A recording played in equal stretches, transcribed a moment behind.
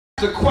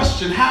The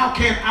question, how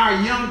can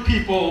our young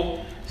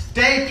people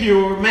stay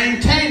pure,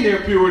 maintain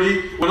their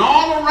purity, when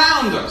all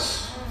around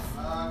us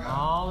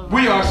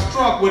we are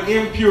struck with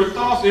impure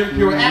thoughts,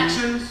 impure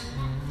actions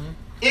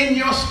in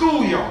your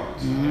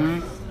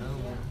schoolyards?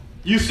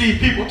 You see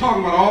people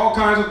talking about all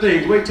kinds of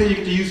things. Wait till you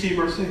get to UC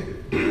Merced.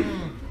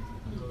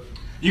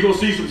 You're going to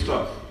see some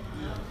stuff.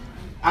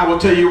 I will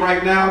tell you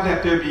right now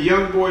that there'll be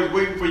young boys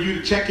waiting for you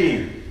to check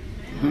in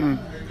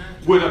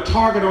with a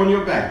target on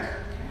your back.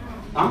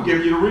 I'm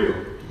giving you the real.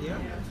 Yeah,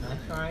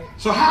 that's right.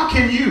 So how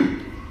can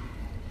you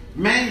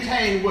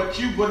maintain what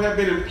have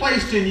been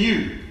placed in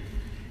you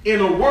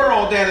in a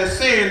world that is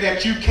saying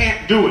that you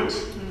can't do it?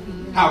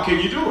 How can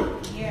you do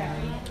it? Yeah.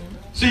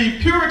 See,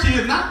 purity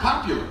is not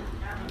popular.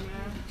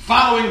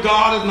 Following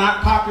God is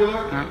not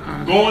popular.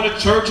 Going to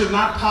church is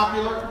not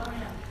popular.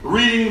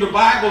 Reading the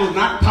Bible is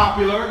not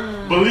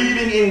popular.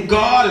 Believing in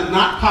God is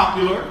not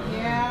popular.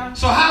 Yeah.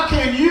 So how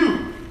can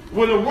you,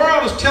 when the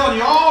world is telling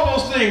you all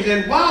those things,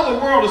 and while the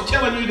world is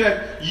telling you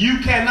that you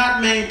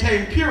cannot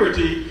maintain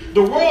purity,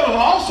 the world is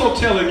also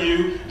telling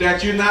you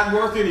that you're not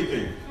worth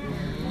anything.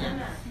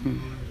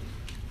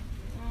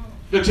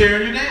 They're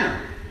tearing you down.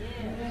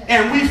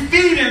 And we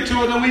feed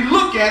into it, and we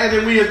look at it,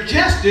 and we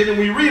adjust it, and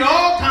we read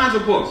all kinds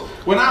of books.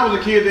 When I was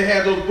a kid, they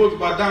had those books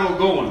by Donald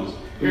Goins.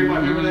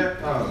 Everybody remember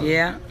that?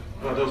 Yeah.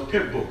 Those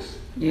pimp books.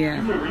 Yeah.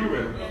 You remember, you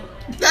read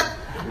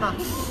them.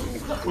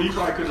 Well, you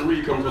probably couldn't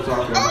read coming from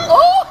South Carolina.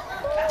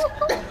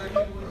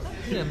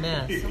 Yeah,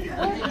 man.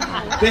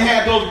 They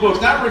had those books.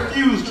 I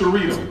refused to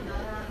read them.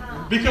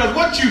 Because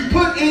what you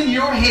put in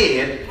your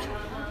head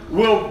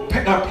will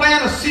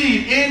plant a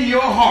seed in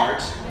your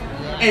heart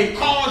and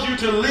cause you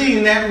to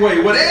lean that way.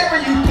 Whatever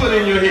you put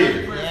in your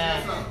head.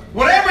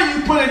 Whatever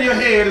you put in your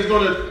head is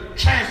going to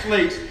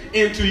translate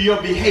into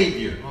your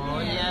behavior. Oh,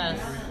 yes.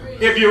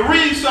 If you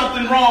read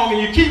something wrong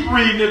and you keep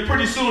reading it,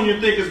 pretty soon you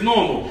think it's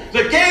normal.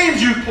 The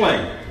games you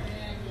play.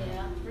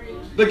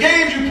 The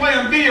games you play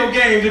in video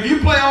games, if you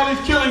play all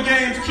these killing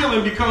games,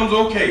 killing becomes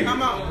okay.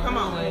 Come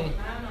on.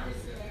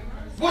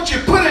 What you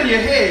put in your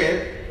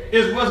head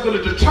is what's going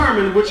to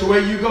determine which way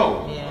you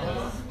go.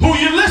 Yes. Who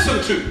you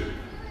listen to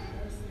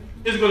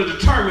is going to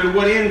determine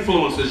what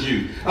influences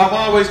you. I've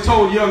always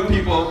told young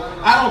people,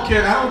 I don't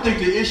care. I don't think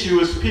the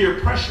issue is peer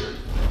pressure.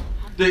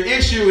 The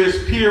issue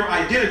is peer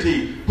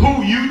identity,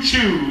 who you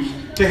choose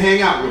to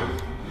hang out with.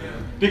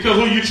 Because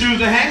who you choose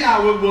to hang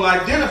out with will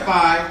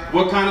identify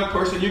what kind of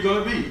person you're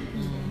going to be.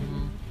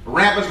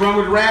 Rabbits run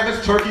with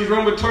rabbits, turkeys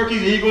run with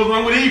turkeys, eagles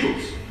run with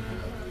eagles.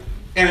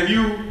 And if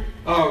you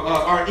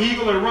are an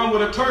eagle and run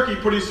with a turkey,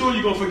 pretty soon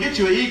you're going to forget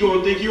you're an eagle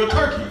and think you're a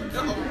turkey.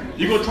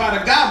 You're going to try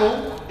to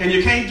gobble and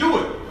you can't do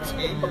it.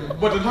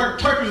 But the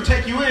turkeys will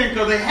take you in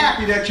because they're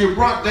happy that you're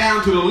brought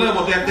down to the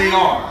level that they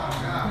are.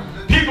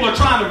 People are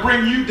trying to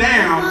bring you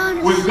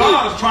down when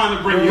God is trying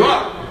to bring you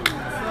up.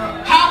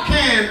 How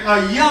can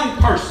a young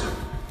person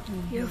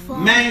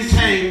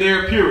maintain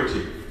their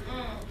purity?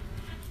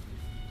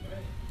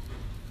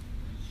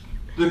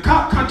 The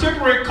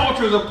contemporary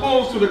culture is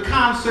opposed to the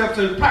concepts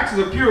and practice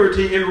of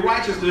purity and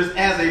righteousness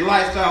as a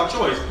lifestyle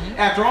choice.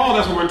 After all,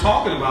 that's what we're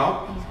talking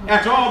about.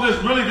 After all,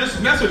 this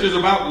message is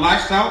about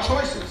lifestyle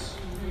choices.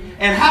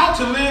 And how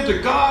to live to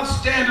God's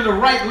standard of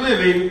right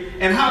living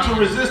and how to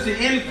resist the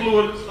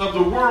influence of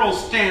the world's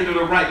standard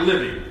of right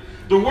living.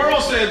 The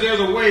world says there's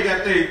a way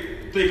that they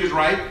think is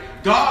right.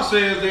 God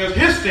says there's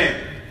his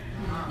standard.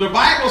 The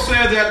Bible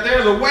says that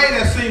there's a way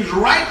that seems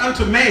right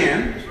unto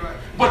man,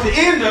 but the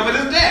end of it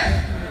is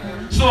death.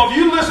 So if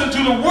you listen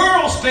to the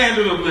world's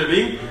standard of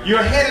living,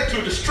 you're headed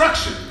to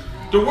destruction.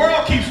 The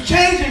world keeps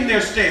changing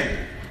their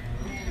standard.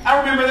 I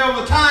remember there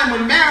was a time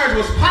when marriage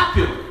was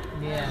popular.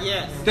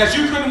 Yes. That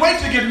you couldn't wait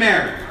to get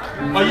married.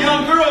 A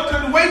young girl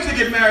couldn't wait to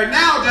get married.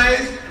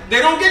 Nowadays, they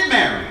don't get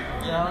married.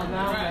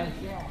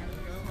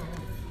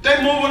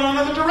 They're moving in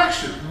another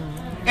direction.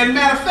 And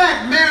matter of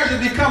fact, marriage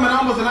is becoming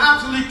almost an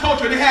obsolete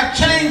culture. They have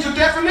changed the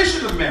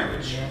definition of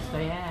marriage. Yes,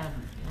 they have.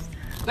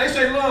 They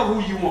say love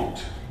who you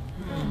want.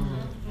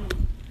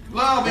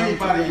 Love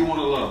anybody you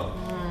want to love.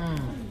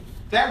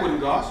 That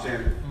wasn't God's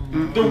standard.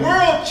 The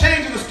world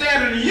changes the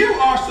standard and you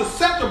are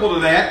susceptible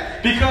to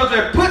that because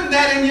they're putting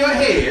that in your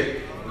head.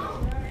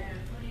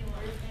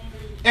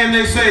 And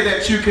they say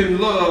that you can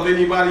love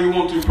anybody you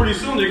want to. Pretty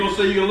soon they're going to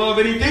say you can love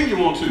anything you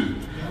want to.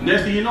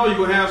 Next thing you know, you're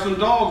going to have some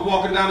dogs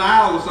walking down the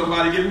aisle with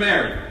somebody getting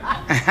married.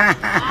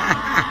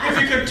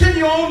 If you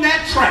continue on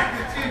that track,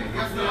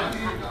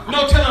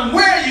 no telling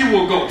where you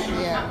will go to.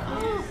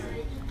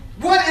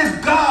 What is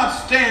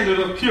God's standard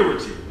of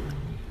purity?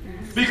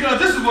 Because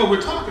this is what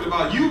we're talking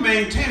about. You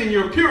maintaining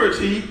your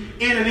purity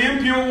in an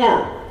impure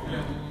world.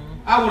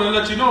 I want to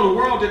let you know the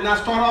world did not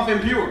start off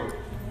impure.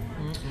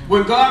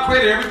 When God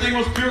created, everything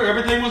was pure,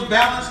 everything was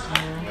balanced.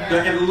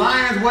 The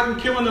lions wasn't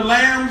killing the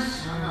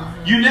lambs.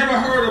 You never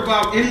heard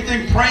about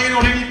anything preying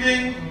on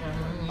anything.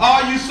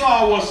 All you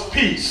saw was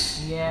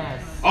peace.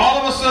 Yes. All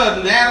of a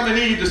sudden, Adam and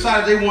Eve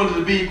decided they wanted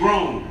to be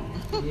grown.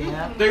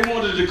 Yeah. They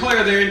wanted to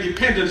declare their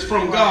independence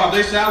from God.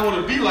 They said, I want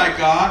to be like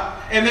God.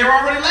 And they were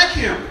already like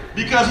him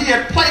because he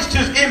had placed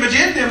his image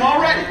in them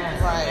already.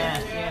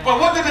 Yes. But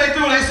what did they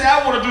do? They said,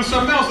 I want to do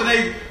something else.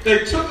 And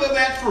they took of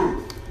that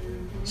fruit.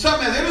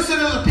 Something as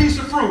innocent as a piece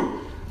of fruit.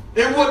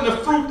 It wasn't the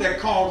fruit that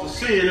caused the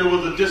sin. It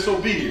was the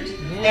disobedience.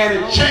 And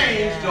it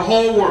changed the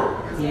whole world.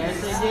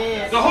 Yes, it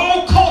did. The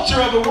whole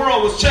culture of the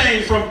world was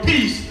changed from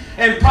peace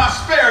and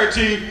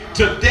prosperity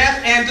to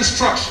death and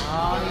destruction.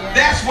 Oh, yeah.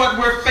 That's what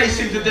we're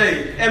facing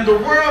today. And the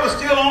world is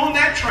still on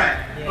that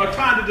track of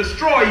trying to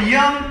destroy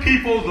young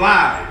people's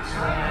lives.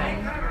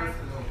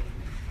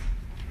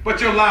 But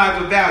your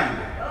lives are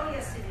valuable.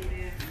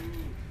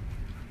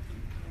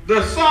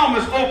 The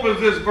psalmist opens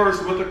this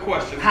verse with a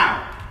question.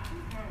 How?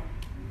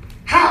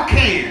 How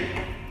can?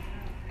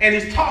 And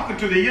he's talking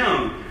to the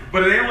young.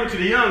 But it ain't only to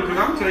the young, because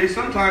I'm going to tell you,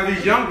 sometimes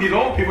these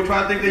old people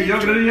try to think they're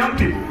younger than the young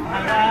people.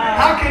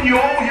 How can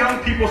you old young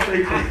people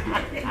stay clean?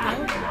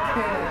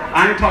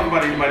 I ain't talking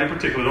about anybody in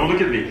particular. Don't look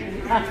at me.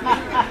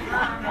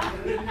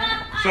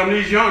 Some of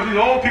these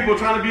old people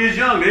trying to be as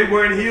young. They're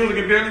wearing heels and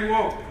can barely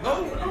walk.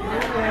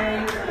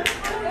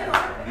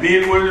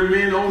 Men wearing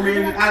men, old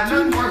men.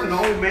 Nothing worse than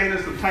an old man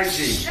in some tight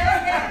jeans.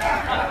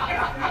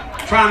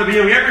 Trying to be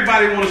young.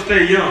 Everybody want to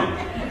stay young.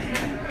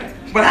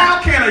 But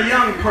how can a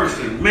young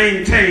person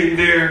maintain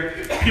their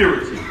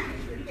purity?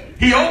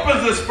 He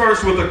opens this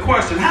verse with a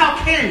question. How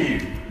can you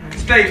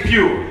stay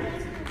pure?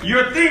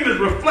 Your theme is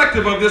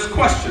reflective of this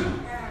question.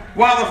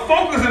 While the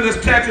focus in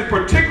this text is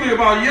particularly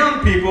about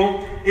young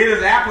people, it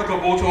is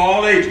applicable to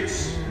all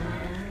ages.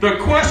 The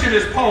question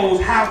is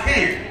posed, how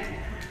can?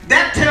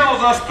 That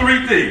tells us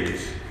three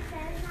things.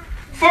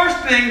 First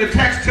thing, the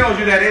text tells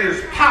you that it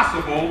is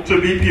possible to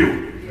be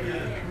pure.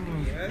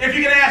 If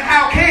you can ask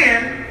how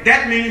can,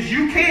 that means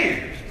you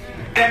can.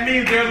 That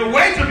means there's a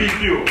way to be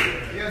pure.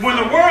 When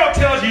the world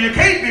tells you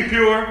can't be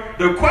pure,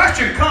 the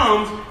question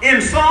comes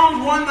in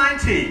Psalms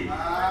 119.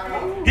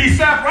 He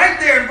stopped right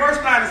there in verse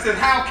 9 and says,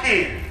 how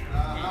can?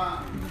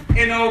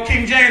 In the old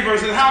King James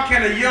verse, says, how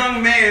can a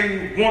young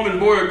man, woman,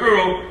 boy, or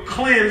girl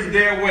cleanse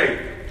their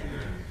way?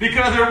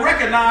 Because they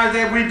recognize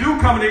that we do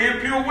come in an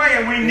impure way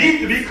and we need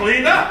to be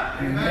cleaned up.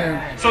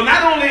 Amen. So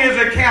not only is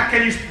it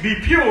can you be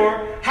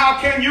pure, how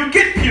can you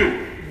get pure?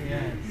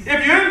 Yes.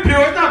 If you're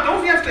impure,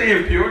 don't you have to stay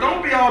impure.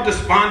 Don't be all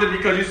despondent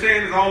because you're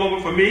saying it's all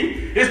over for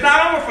me. It's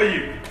not over for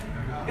you.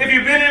 If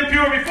you've been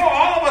impure before,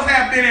 all of us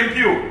have been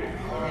impure.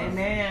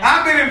 Amen.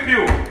 I've been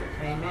impure.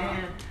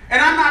 Amen. And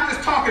I'm not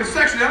just talking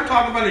sexually. I'm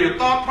talking about your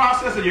thought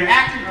process and your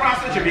acting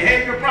process, your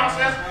behavior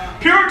process.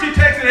 Purity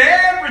takes in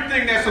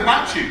everything that's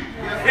about you.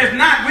 It's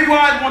not, we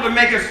always want to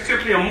make it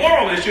simply a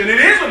moral issue, and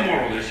it is a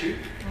moral issue.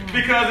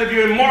 Because if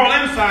you're immoral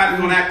inside,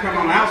 it's going to come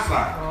on the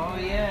outside. Oh,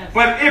 yes.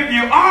 But if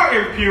you are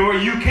impure,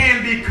 you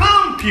can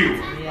become pure.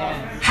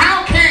 Yes.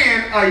 How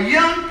can a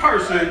young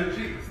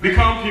person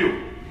become pure?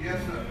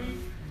 Yes, sir.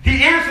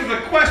 He answers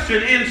a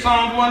question in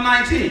Psalm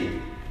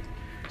 119.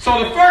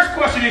 So the first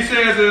question he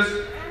says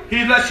is,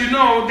 he lets you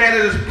know that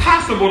it is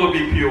possible to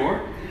be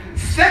pure.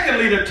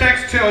 Secondly, the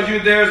text tells you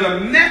there's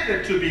a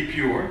method to be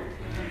pure.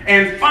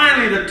 And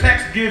finally, the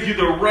text gives you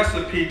the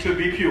recipe to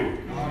be pure.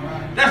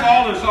 That's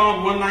all in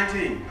Psalm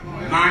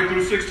 119, 9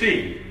 through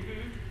 16.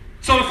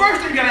 So the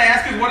first thing you got to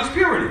ask is, what is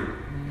purity?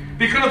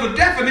 Because the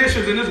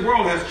definitions in this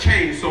world has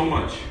changed so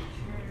much.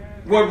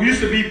 What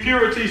used to be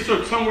purity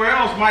somewhere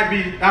else might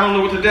be, I don't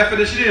know what the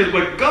definition is,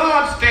 but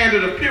God's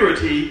standard of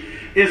purity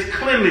is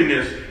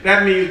cleanliness.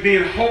 That means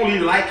being holy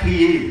like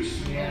he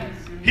is. Yes.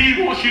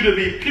 He wants you to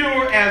be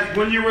pure as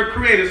when you were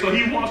created. So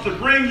he wants to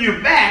bring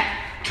you back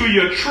to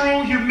your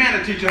true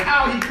humanity, to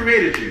how he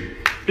created you.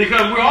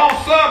 Because we're all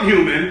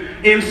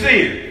subhuman in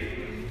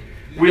sin.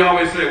 We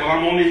always say, well,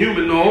 I'm only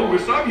human. No, we're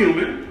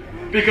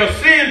subhuman. Because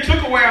sin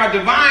took away our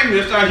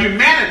divineness, our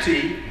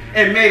humanity,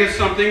 and made it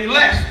something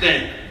less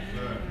than.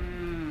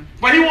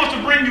 But he wants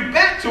to bring you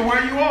back to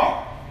where you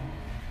are.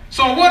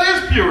 So what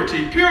is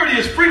purity? Purity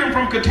is freedom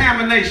from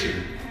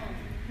contamination.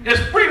 It's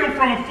freedom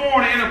from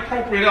foreign and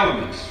inappropriate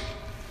elements.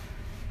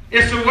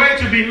 It's a way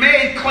to be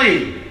made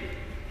clean.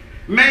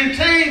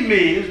 Maintain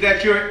means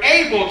that you're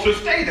able to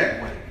stay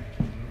that way.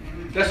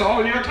 That's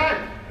all in your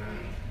title.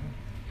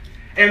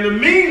 And the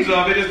means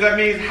of it is that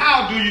means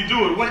how do you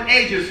do it? What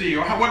agency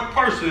or what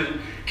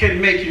person can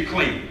make you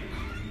clean?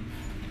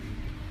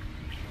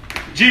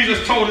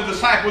 Jesus told his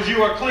disciples,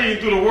 you are clean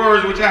through the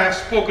words which I have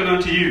spoken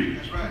unto you.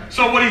 Right.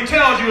 So what he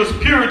tells you is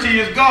purity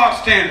is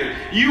God's standard.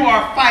 You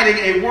are fighting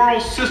a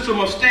world system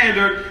of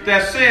standard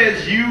that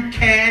says you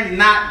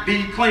cannot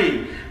be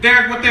clean.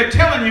 What they're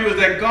telling you is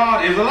that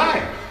God is a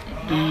liar.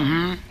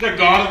 Mm-hmm. That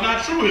God is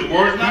not true. His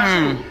word is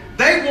not true.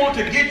 They want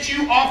to get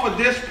you off of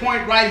this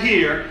point right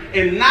here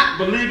and not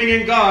believing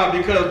in God,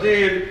 because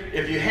then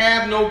if you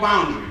have no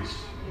boundaries,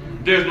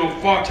 there's no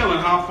telling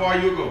how far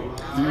you'll go.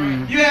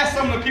 Mm. You ask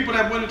some of the people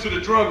that went into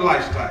the drug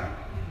lifestyle.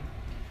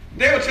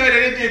 They would tell you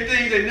that they did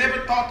things they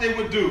never thought they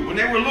would do. When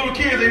they were little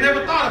kids, they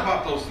never thought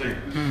about those things.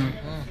 Mm.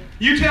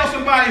 You tell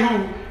somebody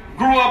who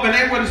grew up and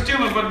they wasn't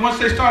stealing, but once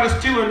they started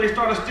stealing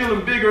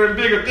bigger and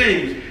bigger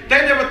things.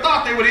 They never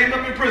thought they would end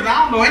up in prison.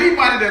 I don't know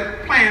anybody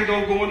that planned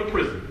on going to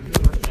prison.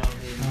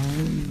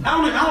 I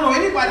don't know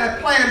anybody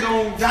that planned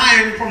on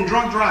dying from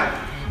drunk driving.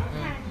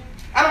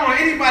 I don't know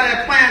anybody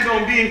that plans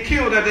on being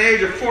killed at the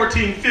age of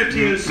 14,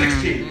 15, and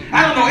 16.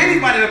 I don't know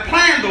anybody that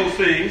planned those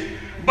things.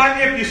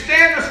 But if you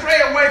stand astray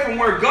away from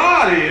where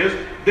God is,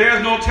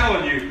 there's no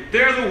telling you.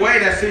 There's a way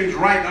that seems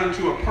right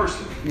unto a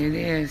person. It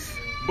is.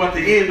 But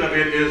the end of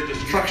it is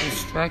destruction.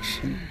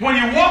 Destruction. When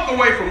you walk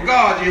away from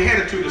God, you're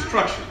headed to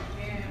destruction.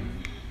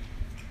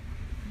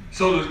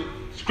 So the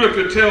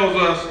scripture tells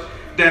us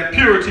that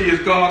purity is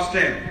God's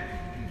standard.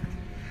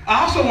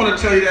 I also want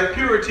to tell you that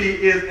purity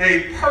is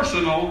a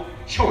personal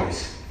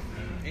choice.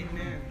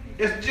 Amen.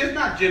 It's just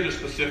not gender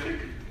specific.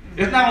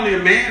 It's not only a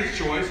man's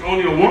choice,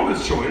 only a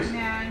woman's choice.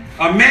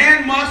 A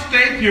man must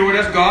stay pure,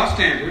 that's God's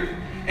standard.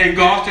 And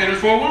God's standard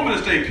for a woman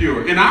to stay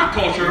pure. In our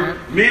culture,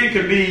 men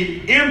can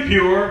be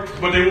impure,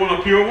 but they want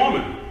a pure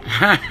woman.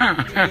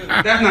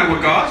 That's not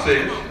what God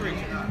says.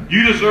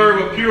 You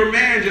deserve a pure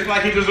man just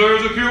like he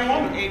deserves a pure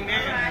woman.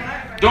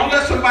 Amen. Don't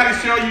let somebody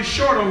sell you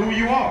short on who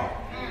you are.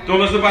 Don't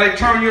let somebody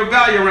turn your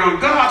value around.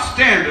 God's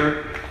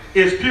standard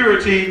is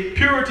purity.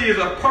 Purity is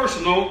a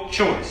personal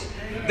choice.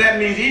 That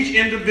means each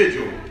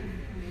individual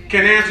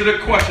can answer the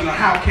question of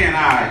how can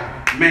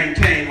I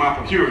maintain my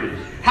purity?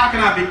 How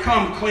can I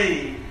become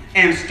clean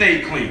and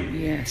stay clean?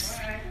 Yes.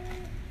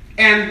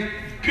 And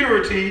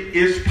purity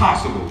is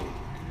possible.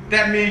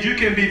 That means you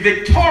can be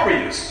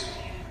victorious,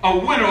 a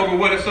winner over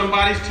what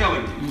somebody's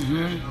telling you.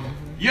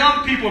 Mm-hmm.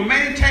 Young people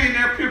maintain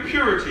their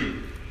purity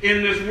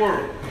in this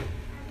world.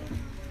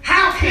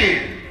 How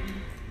can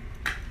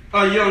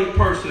a young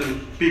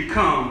person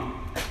become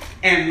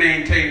and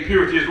maintain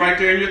purity? It's right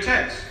there in your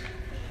text.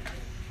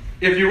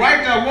 If you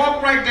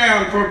walk right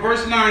down for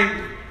verse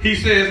 9, he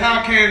says,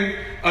 how can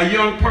a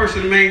young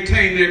person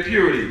maintain their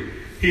purity?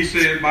 He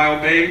says, by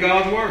obeying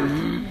God's word.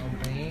 Mm-hmm.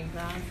 Obeying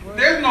God's word.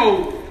 There's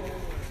no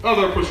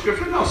other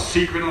prescription, no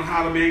secret on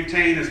how to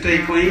maintain and stay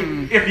clean.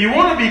 Mm-hmm. If you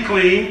want to be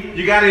clean,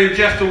 you got to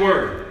ingest the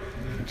word.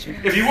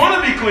 If you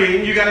want to be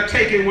clean, you got to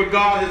take in what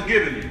God has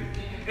given you.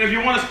 If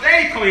you want to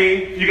stay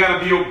clean, you got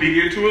to be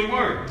obedient to his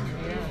word.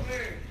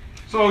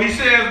 So he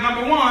says,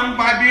 number one,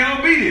 by being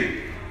obedient.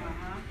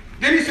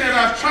 Then he says,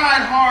 I've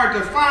tried hard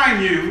to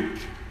find you.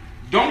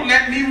 Don't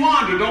let me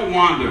wander. Don't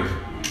wander.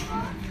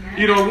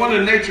 You know, one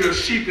of the nature of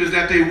sheep is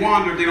that they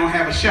wander if they don't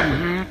have a shepherd.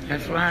 Mm-hmm.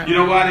 That's right. You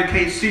know why? They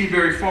can't see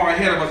very far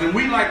ahead of us. And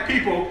we, like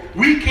people,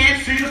 we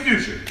can't see the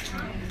future.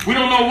 We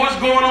don't know what's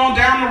going on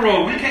down the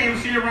road. We can't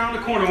even see around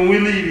the corner when we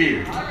leave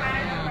here.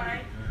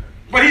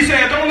 But he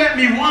said, don't let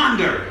me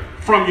wander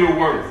from your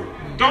word.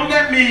 Don't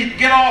let me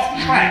get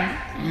off track.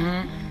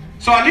 Mm-hmm.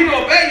 So I need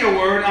to obey your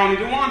word. I don't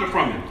need to wander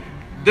from it.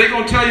 They're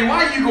going to tell you,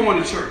 why are you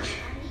going to church?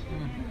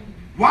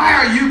 Why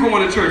are you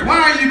going to church?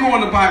 Why are you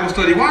going to Bible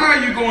study? Why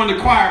are you going to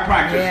choir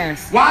practice?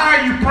 Yes. Why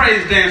are you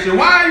praise dancing?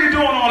 Why are you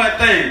doing all that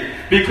thing?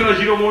 Because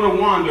you don't want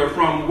to wander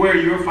from where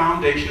your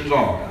foundations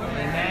are.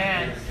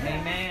 Amen.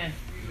 Amen.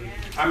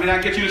 I mean,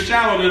 I get you to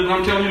shout on this, but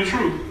I'm telling you the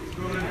truth.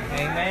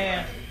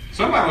 Amen.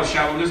 Somebody will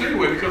shout on this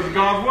anyway because of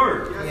God's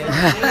word.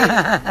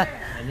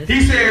 Yes.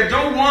 He said,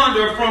 don't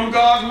wander from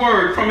God's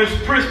word, from his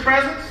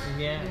presence.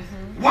 Yes.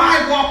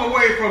 Why walk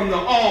away from the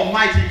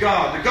almighty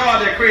God, the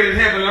God that created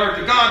heaven and earth,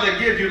 the God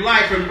that gives you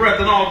life and breath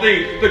and all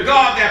things, the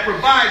God that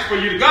provides for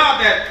you, the God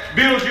that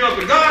builds you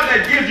up, the God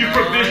that gives you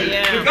provision,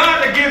 the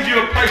God that gives you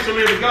a place to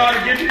live, the God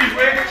that gives you these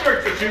red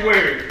shirts that you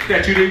wear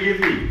that you didn't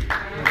give me.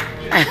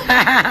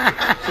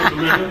 Sister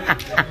Linda,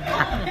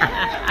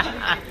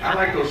 I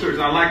like those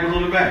shirts. I like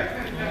what's on the back.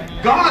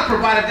 God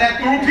provided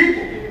that through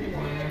people.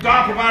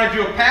 God provided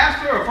you a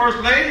pastor, a first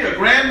lady, a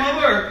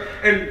grandmother,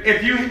 and if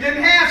you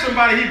didn't have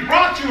somebody, he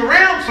brought you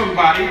around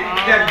somebody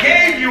that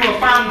gave you a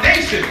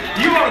foundation.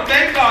 You ought to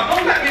thank God.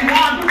 Don't let me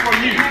wander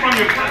from you, from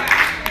your place.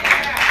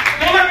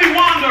 Don't let me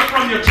wander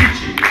from your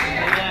teaching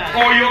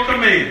or your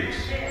commands.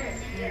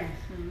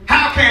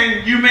 How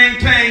can you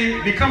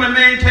become and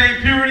maintain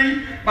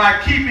purity?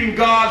 By keeping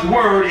God's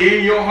word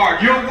in your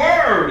heart. Your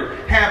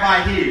word have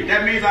I hid.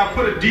 That means I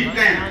put it deep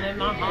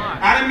down.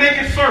 I didn't make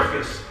it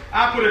surface.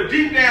 I put it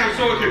deep down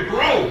so it could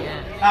grow.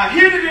 I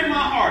hid it in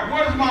my heart.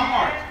 What is my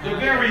heart? The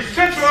very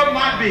center of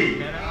my being.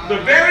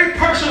 The very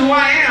person who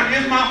I am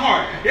is my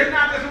heart. It's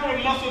not this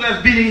little muscle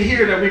that's beating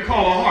here that we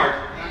call a heart.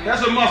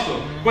 That's a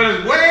muscle. But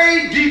it's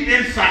way deep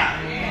inside.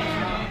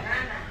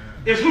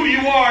 It's who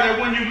you are that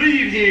when you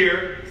leave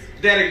here,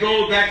 that it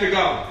goes back to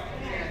God.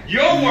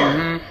 Your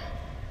word,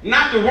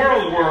 not the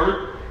world's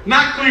word,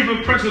 not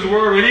Cleveland Prince's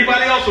word or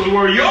anybody else's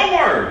word. Your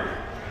word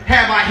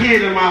have I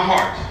hid in my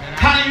heart.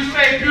 How do you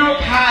stay pure?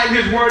 Hide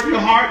his word in your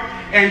heart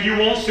and you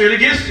won't sin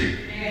against him.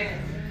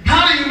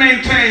 How do you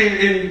maintain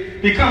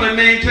and become and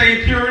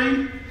maintain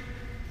purity?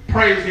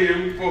 Praise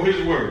him for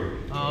his word.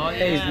 Oh,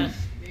 yes.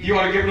 You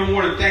ought to give him the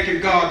morning thanking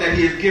God that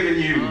he has given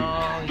you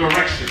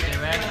direction.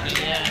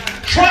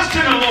 Trust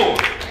in the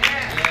Lord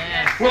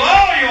with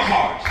all your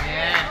heart.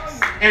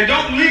 And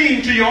don't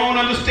lean to your own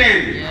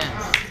understanding.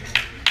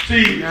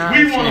 See,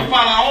 we want to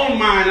follow our own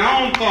mind,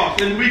 our own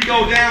thoughts, and we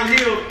go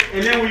downhill,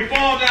 and then we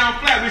fall down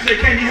flat. We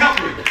say, can you help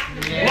me?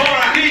 Lord,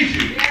 I need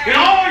you. In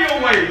all your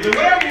ways, and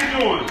whatever you're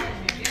doing,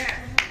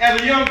 as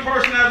a young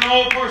person, as an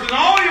old person, in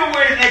all your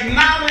ways,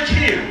 acknowledge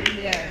him.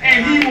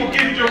 And he will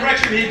give you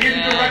direction. He'll give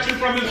you direction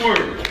from his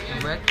word.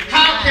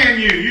 How can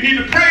you? You need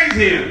to praise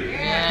him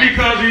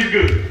because he's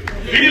good.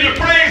 You need to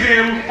praise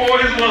him for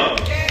his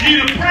love. You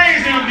need to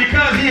praise him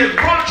because he has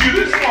brought you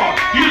this far.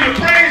 You need to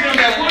praise him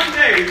that one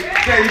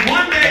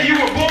day you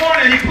were born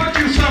and he put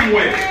you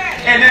somewhere.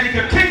 And that he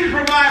continues to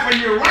provide for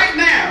you right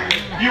now.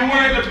 You're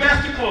wearing the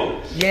best of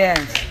clothes.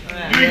 Yes.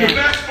 You eat the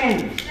best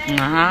food.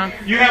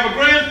 You have a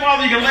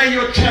grandfather you can lay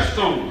your chest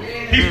on.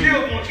 He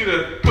still wants you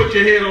to put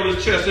your head on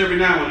his chest every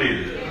now and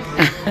then.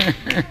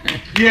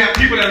 You have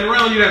people that are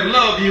around you that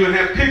love you and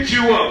have picked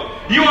you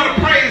up. You ought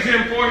to praise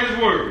him for his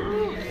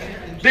word.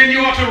 Then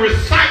you ought to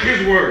recite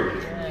his word.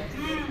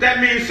 That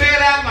means say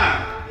it out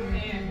loud.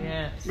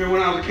 Remember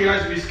when I was a kid, I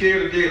used to be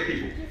scared of dead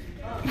people.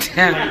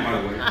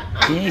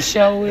 He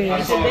sure is.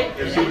 I saw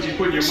what you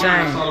put in your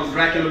mind. I saw those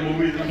Dracula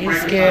movies.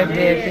 He's scared of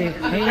dead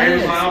people. He I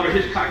is. saw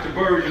Hitchcock the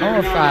birds, and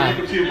every now and then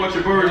you can see a bunch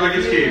of birds, I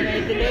get scared.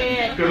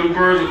 Because them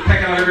birds would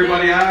peck out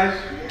everybody's eyes.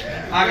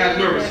 I got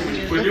nervous. See what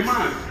you put in your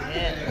mind.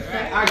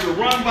 I used to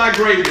run by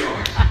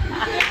graveyards.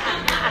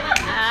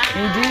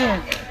 He did.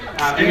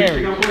 I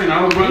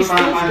was running by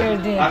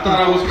I thought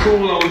I was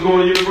cool. I was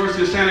going to the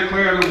University of Santa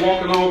Clara and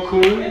walking all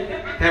cool.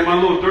 Had my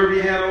little derby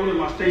hat on and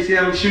my Stacey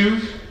Adams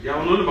shoes.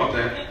 Y'all don't know about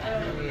that.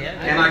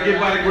 And I get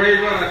by the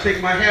graveyard and I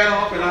take my hat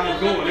off and I was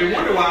going. They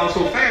wonder why I was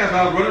so fast.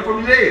 I was running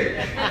from the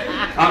dead.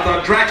 I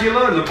thought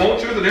Dracula and the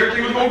vultures and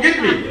everything was going to get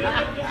me.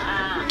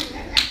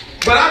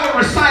 But I would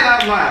recite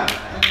out loud.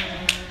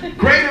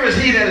 Greater is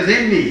he that is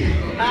in me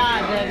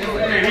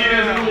than he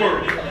that is in the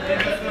world.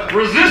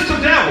 Resist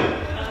the devil,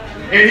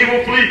 and he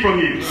will flee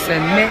from you.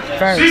 Submit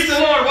first. Seek the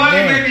Lord while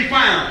he may be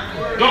found.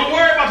 Don't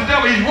worry about the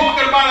devil. He's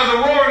walking about as a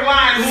roaring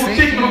lion who's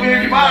seeking to be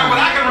devoured, but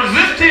I can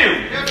resist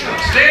him.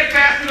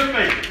 Steadfast in the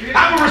faith.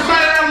 I will recite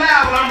it out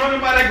loud when I'm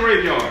running by that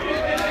graveyard.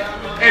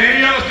 And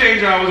any other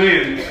danger I was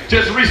in.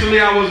 Just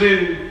recently I was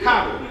in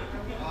Palo.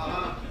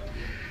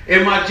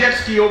 And my jet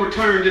ski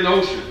overturned in the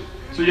ocean.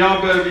 So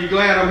y'all better be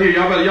glad I'm here.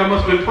 Y'all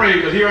must have been praying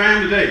because here I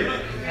am today.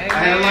 I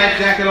had a life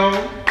jacket on,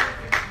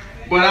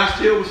 but I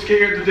still was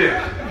scared to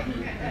death.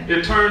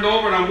 It turned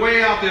over and I'm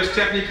way out there.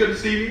 Stephanie couldn't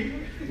see me.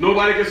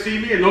 Nobody could see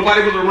me and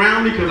nobody was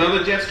around me because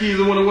other jet skis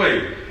went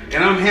away.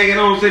 And I'm hanging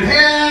on saying,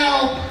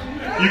 help!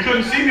 You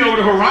couldn't see me over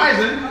the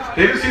horizon.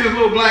 They didn't see this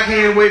little black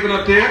hand waving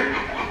up there.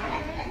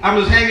 I'm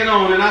just hanging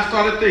on and I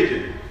started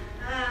thinking,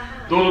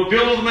 though the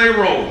billows may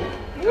roll,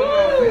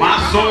 my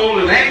soul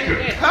is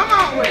anchored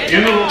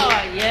in the Lord.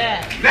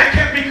 That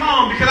kept me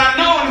calm because I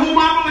know in whom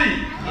I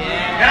believe.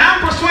 And I'm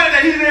persuaded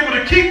that he's able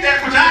to keep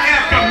that which I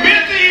have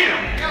committed to him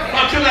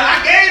until I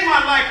gave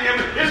my life to him.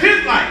 It's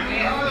his life.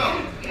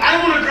 I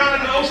don't want to drown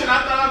in the ocean.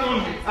 I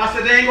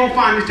said, they ain't going to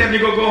find me. Stephanie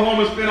going to go home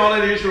and spend all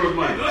that insurance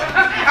money.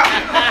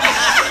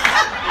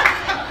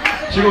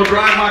 She's going to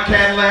drive my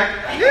Cadillac,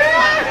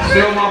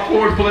 sell my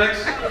Ford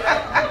Flex,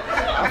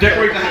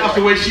 decorate the house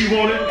the way she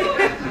wanted.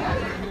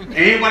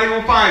 Ain't anybody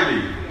going to find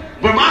me.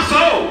 But my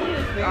soul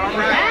is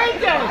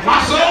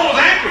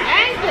anchored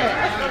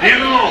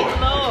in the Lord.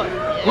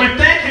 We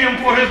thank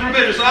him for his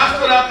provision. So I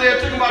stood out there.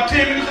 It took about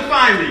 10 minutes to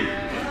find me.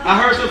 I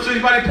heard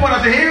somebody point. I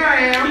said, here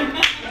I am.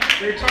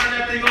 They turned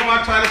that thing over.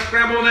 I tried to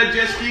scramble on that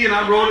jet ski and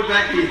I rode it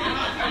back in.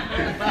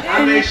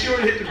 I made sure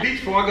it hit the beach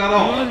before I got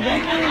off.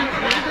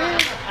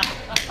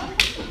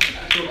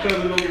 So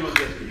cousin, don't get on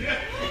jet ski.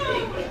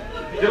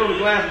 Get on a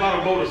glass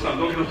bottle boat or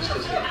something. Don't get on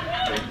jet ski.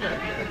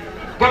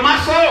 But my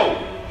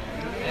soul,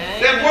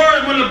 that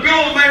word, when the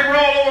billows may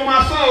roll over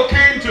my soul,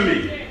 came to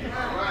me.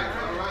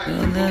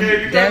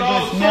 Okay, because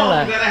all the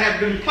songs that had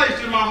been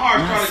placed in my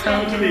heart started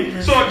coming to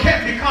me. So it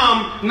kept me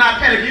calm, not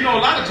panic. You know,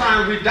 a lot of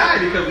times we die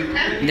because we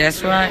panic.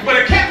 That's right. But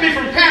it kept me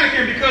from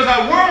panicking because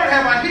thy word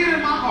have I hid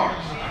in my heart.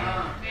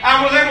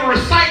 I was able to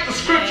recite the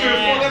scriptures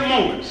for them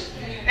moments.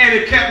 And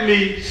it kept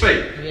me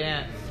safe.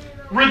 Yeah.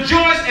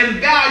 Rejoice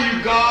and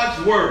value God's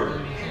word.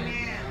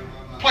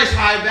 Place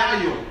high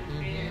value on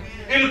it.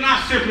 It is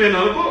not simply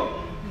another book.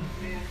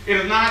 It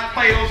is not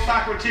Plato,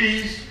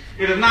 Socrates.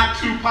 It is not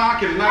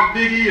Tupac. It is not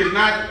Biggie. It is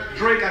not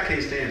Drake. I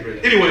can't stand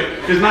Drake. Anyway,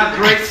 it's not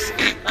Drake.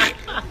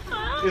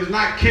 It's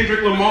not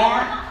Kendrick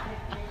Lamar.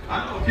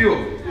 I know a few of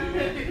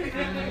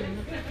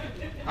them.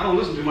 I don't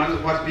listen to them. I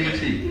just watch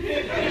BT.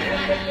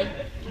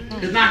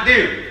 It's not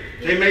them.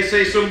 They may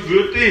say some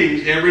good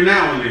things every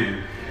now and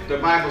then. The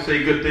Bible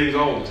say good things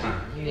all the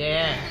time.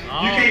 Yeah.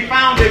 You can't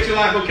foundate your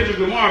life on Kendrick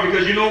Lamar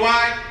because you know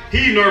why?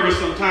 He's nervous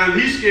sometimes.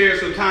 He's scared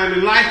sometimes.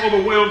 And life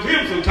overwhelms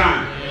him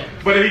sometimes. Yeah.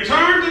 But if he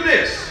turns to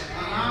this,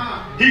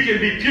 he can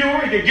be pure,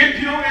 he can get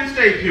pure and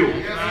stay pure.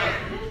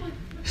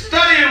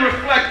 Study and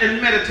reflect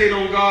and meditate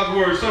on God's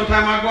word.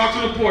 Sometimes I go out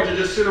to the porch and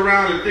just sit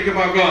around and think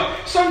about God.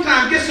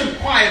 Sometimes get some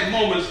quiet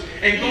moments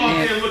and go out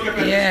there and look up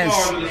at the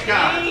stars in the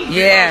sky.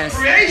 Yes.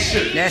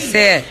 Creation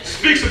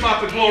speaks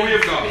about the glory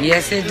of God.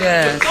 Yes, it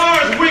does. The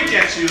stars wink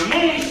at you. The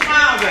moon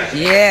smiles at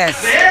you.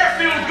 Yes. The air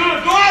feels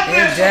good. Go out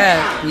there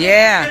sometime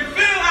and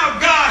feel how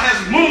God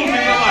has moved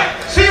in your life.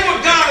 See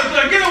what God has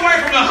done. Get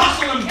away from the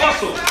hustle and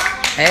bustle.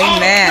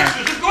 Amen.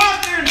 Just go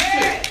out there and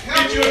sit.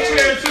 Get your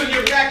chair and sit in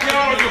your back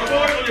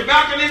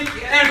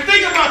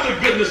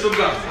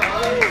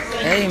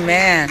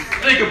Amen.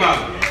 Think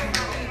about it.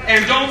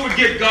 And don't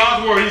forget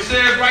God's word. He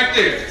says right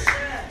there.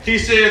 He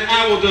says,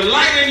 I will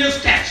delight in your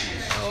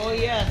statutes. Oh,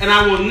 yes. And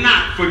I will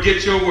not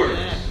forget your words.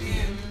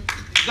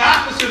 The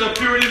opposite of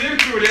purity is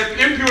impurity.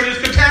 Impurity is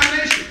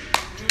contamination.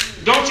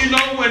 Don't you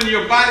know when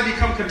your body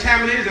becomes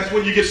contaminated, that's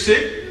when you get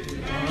sick?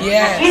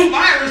 Yes. A flu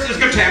virus is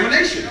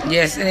contamination.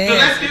 Yes, it is. Does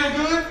that feel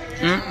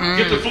good?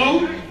 Get the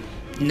flu?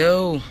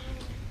 No.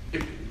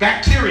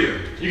 Bacteria.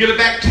 You get a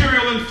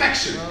bacterial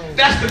infection.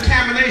 That's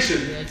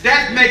contamination.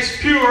 That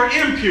makes pure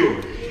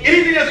impure.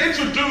 Anything that's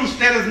introduced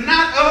that is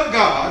not of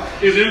God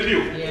is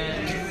impure.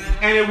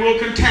 And it will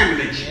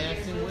contaminate you.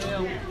 Yes, it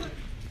will.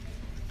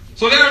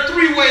 So there are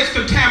three ways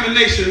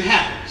contamination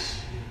happens.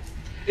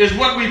 It's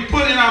what we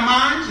put in our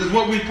minds, it's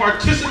what we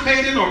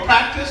participate in or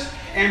practice,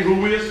 and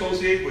who we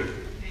associate with.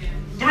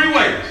 Three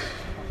ways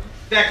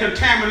that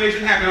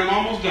contamination happens. I'm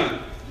almost done.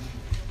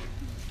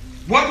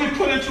 What we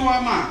put into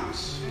our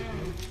minds,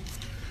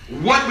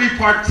 what we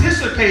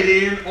participate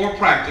in or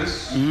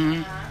practice,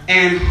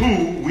 and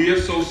who we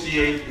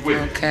associate with.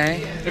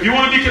 Okay. If you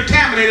want to be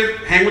contaminated,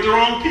 hang with the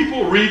wrong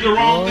people, read the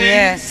wrong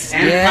things,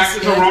 and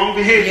practice the wrong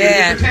behavior.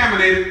 You're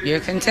contaminated.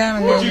 You're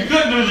contaminated. What's your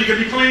good news? You can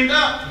be cleaned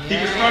up. He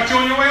can start you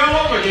on your way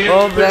all over again.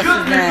 Oh, the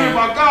good news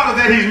about God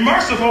is that He's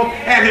merciful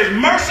and His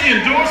mercy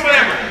endures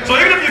forever. So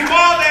even if you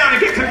fall down and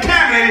get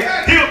contaminated,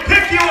 He'll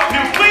pick you up.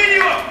 He'll clean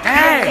you up.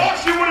 He'll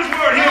wash you with His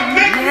word. He'll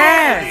make you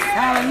up.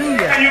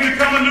 Hallelujah. And you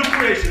become a new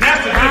creation.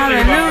 That's the good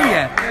thing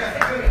about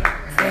God.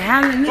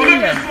 Hallelujah.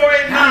 Philippians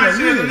 4:8-9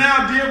 says, and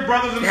now, dear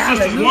brothers and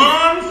sisters,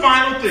 one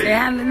final thing. Say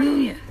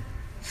hallelujah.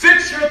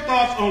 Fix your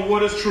thoughts on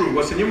what is true.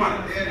 What's in your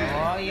mind?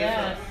 Oh,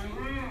 yes.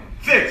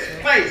 Fix,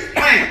 face,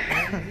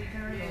 plan.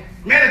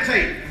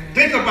 Meditate.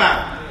 Think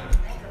about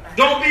it.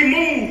 Don't be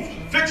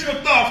moved. Fix your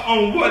thoughts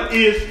on what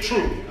is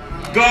true.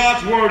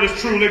 God's word is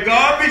true. Let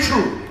God be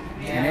true.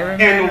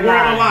 And the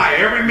world a lie.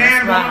 Every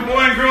man, woman,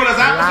 boy, and girl that's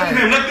opposite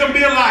him, let them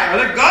be a liar.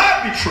 Let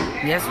God be true.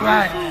 That's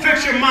right.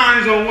 Fix your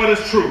minds on what is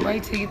true.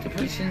 Wait till you get to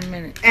preach in a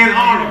minute. And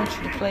honorable.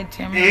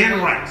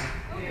 And right.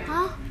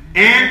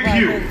 And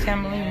pure.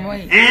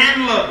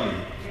 And lovely.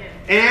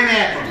 And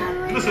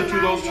admirable. Listen to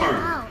those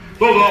terms.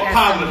 Those are all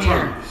positive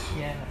terms.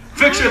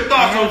 Fix your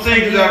thoughts on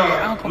things that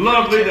are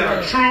lovely, that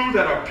are true,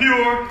 that are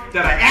pure,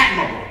 that are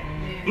admirable.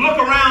 Look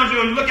around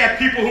you and look at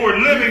people who are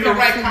living the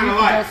right kind of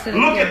life.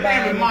 Look at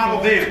them and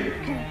model them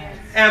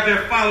as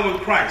they're following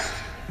Christ.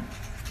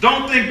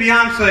 Don't think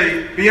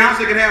Beyonce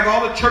can have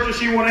all the churches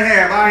she want to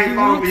have. I ain't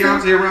following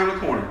Beyonce around the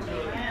corner.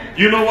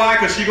 You know why?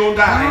 Because she going to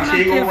die and she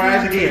ain't going to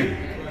rise again.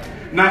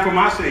 Not for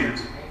my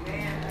sins.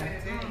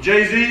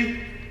 Jay-Z,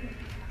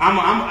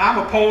 I'm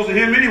opposed to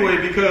him anyway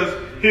because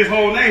his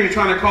whole name, he's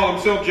trying to call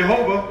himself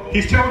Jehovah.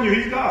 He's telling you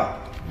he's God.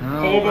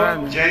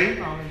 Jehovah,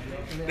 Jay.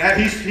 That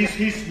he's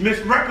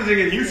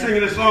misrepresenting you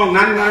singing the song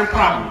 99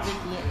 Problems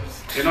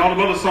and all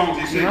the other songs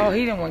he sings. No,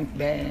 he don't want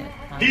bad.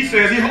 He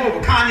says he's over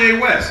Kanye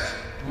West.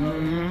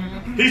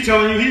 He's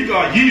telling you he's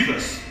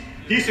Jesus.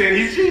 He's saying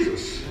he's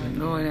Jesus.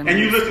 And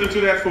you listening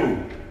to that fool.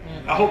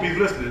 I hope he's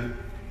listening.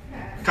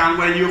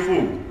 Conway, you're a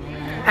fool.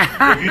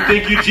 If you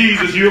think you're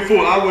Jesus, you're a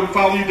fool. I wouldn't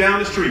follow you down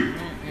the street.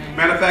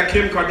 Matter of fact,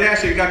 Kim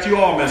Kardashian got you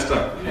all messed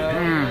up.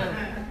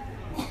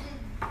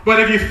 But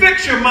if you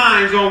fix your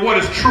minds on what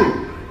is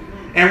true,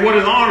 and what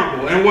is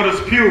honorable, and what is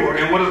pure,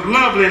 and what is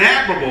lovely and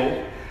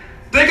admirable,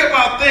 think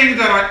about things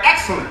that are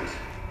excellent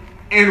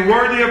and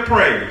worthy of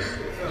praise.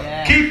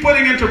 Keep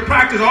putting into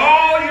practice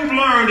all you've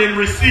learned and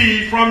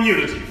received from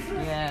Unity.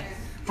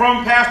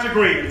 From Pastor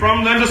Green,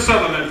 from Linda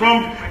Sutherland,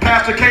 from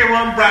Pastor K.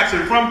 Ron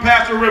Braxton, from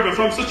Pastor Rivers,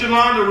 from Sister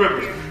Londa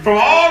Rivers, from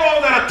all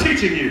those that are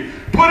teaching you.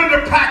 Put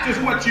into practice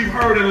what you've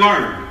heard and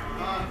learned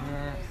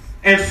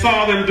and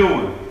saw them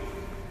doing.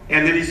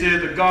 And then he said,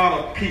 the God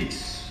of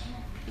peace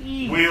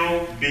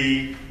will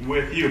be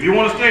with you. If you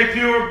want to stay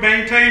pure,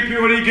 maintain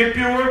purity, get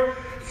pure,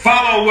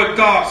 follow what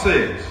God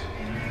says.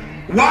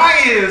 Why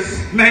is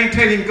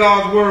maintaining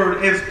God's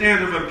word and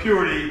standards of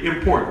purity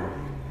important?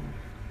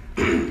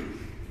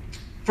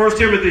 1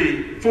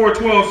 Timothy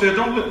 4:12 says,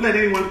 don't let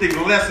anyone think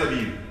less of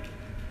you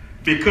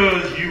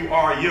because you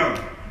are young.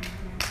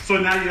 So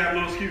now you have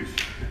no excuse.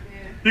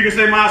 You can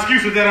say, my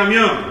excuse is that I'm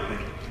young.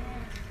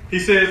 He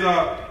says,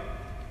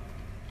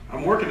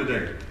 I'm working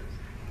today.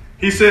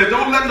 He said,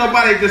 don't let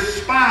nobody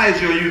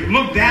despise your youth.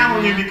 Look down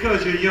on you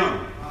because you're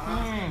young.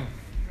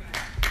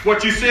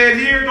 What you said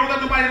here, don't let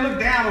nobody look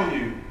down on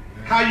you.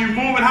 How you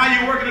move and how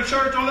you work in the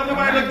church, don't let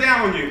nobody look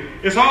down on you.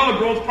 It's all a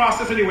growth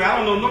process anyway. I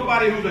don't know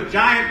nobody who's a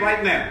giant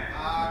right now.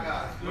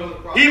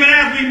 Even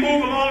as we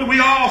move along,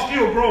 we all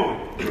still growing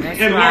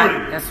and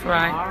learning. That's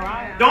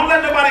right. Don't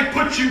let nobody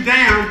put you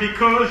down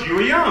because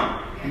you're young.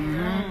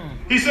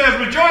 He says,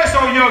 rejoice,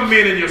 O young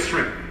men, in your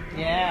strength.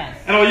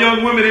 And O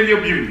young women, in your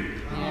beauty.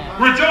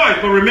 Rejoice,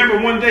 but remember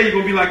one day you're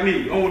going to be like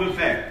me, old and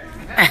fat.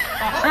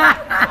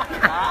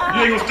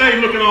 You ain't going to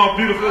stay looking all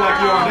beautiful like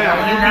you are now.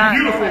 You'll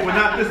be beautiful, but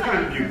not this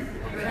kind of beauty.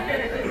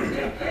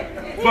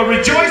 But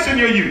rejoice in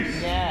your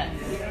youth.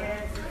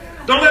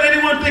 Don't let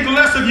anyone think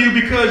less of you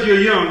because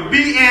you're young.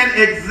 Be an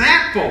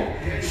example.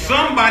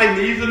 Somebody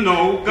needs to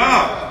know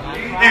God.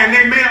 And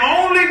they may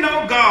only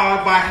know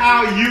God by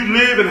how you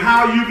live and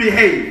how you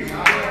behave.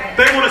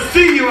 They want to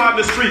see you out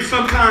in the street.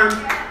 Sometimes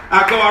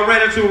I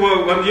ran into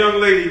a young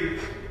lady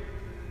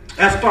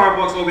at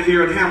Starbucks over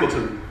here in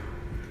Hamilton.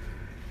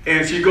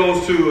 And she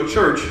goes to a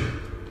church.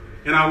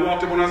 And I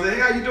walked up and I said, hey,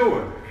 how you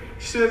doing?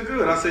 She said,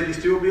 good. I said, you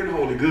still being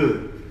holy?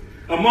 Good.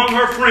 Among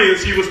her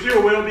friends, she was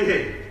still well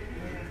behaved.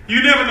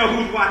 You never know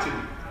who's watching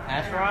you.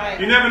 That's right.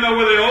 You never know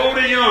whether they're old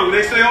or young.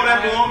 They say, oh,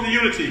 that belongs to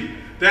Unity.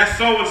 That's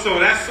so-and-so.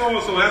 That's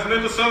so-and-so. That's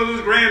Linda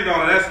Sutherland's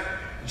granddaughter. That's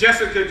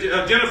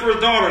Jennifer's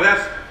daughter.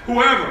 That's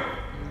whoever.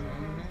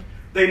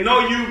 They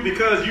know you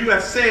because you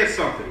have said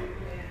something.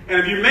 And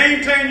if you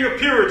maintain your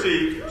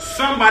purity,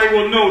 somebody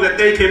will know that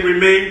they can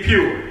remain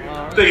pure.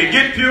 They can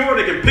get pure.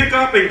 They can pick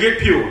up and get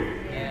pure.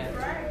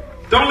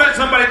 Don't let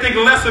somebody think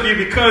less of you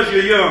because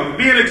you're young.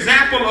 Be an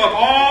example of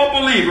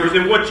all believers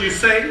in what you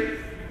say,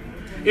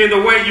 in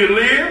the way you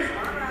live,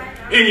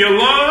 in your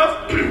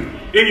love,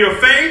 in your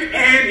faith,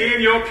 and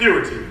in your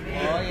purity.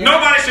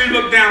 Nobody should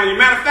look down on you.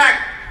 Matter of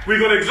fact, we're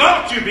going to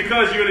exalt you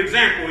because you're an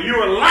example.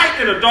 You're a light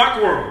in a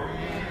dark world.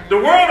 The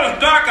world is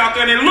dark out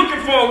there and they're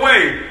looking for a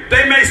way.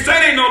 They may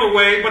say they know the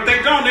way, but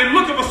they don't. They're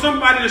looking for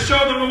somebody to show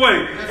them the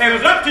way. And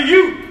it's up to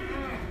you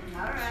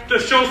to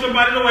show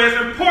somebody the way.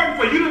 It's important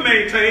for you to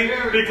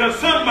maintain because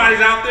somebody's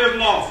out there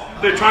lost.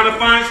 They're trying to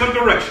find some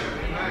direction.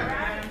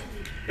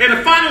 In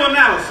the final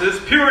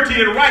analysis,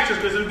 purity and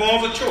righteousness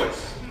involves a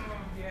choice.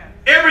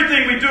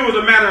 Everything we do is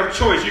a matter of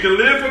choice. You can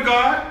live for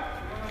God,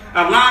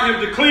 allow Him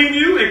to clean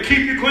you and keep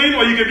you clean,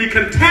 or you can be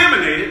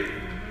contaminated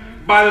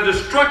by the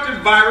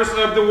destructive virus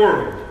of the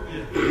world.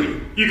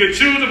 You can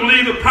choose to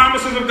believe the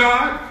promises of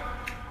God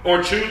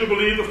or choose to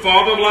believe the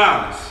father of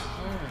lies.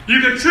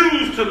 You can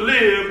choose to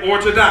live or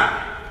to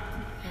die.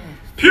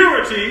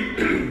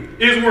 Purity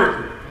is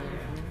worth it.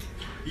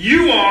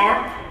 You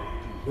are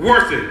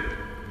worth it.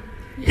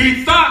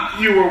 He thought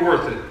you were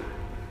worth it.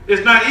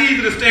 It's not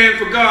easy to stand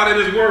for God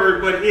and His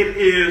word, but it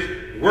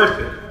is worth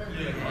it.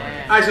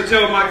 I used to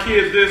tell my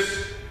kids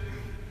this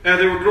as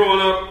they were growing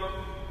up.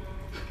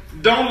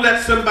 Don't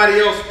let somebody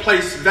else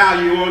place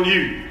value on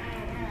you.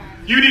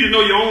 You need to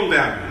know your own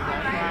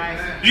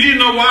value. You need to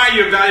know why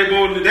you're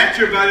valuable, and that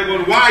you're valuable,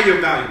 and why you're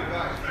valuable.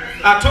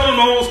 I told them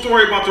an old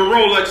story about the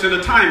Rolex and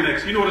the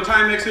Timex. You know what a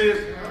Timex is?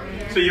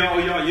 So y'all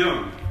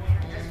young.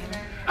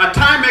 A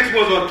Timex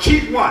was a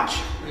cheap watch.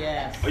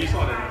 Yes. Oh, you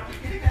saw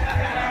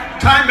that.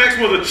 Timex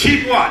was a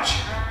cheap watch.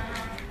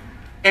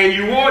 And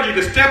you wore it, you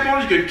could step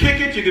on it, you could kick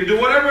it, you could do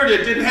whatever.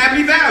 It didn't have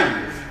any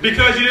value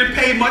because you didn't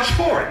pay much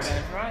for it.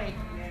 That's right.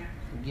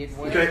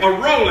 Okay, a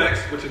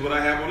Rolex, which is what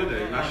I have on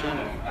today, not showing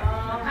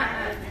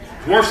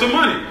off, worth some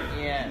money.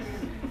 Yes.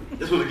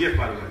 This was a gift,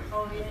 by the way.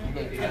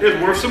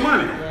 It's worth some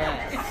money.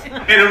 Yes.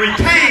 And it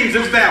retains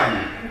its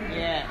value.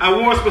 Yes. I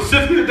wore it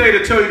specifically today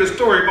to tell you the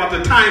story about the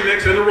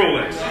Timex and the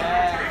Rolex.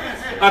 Yes.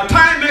 A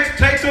Timex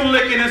takes a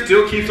licking and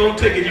still keeps on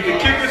ticking. You can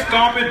kick it,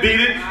 stomp it, beat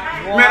it.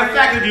 Matter of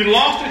fact, if you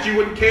lost it, you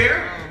wouldn't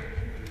care.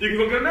 You can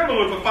go get another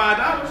one for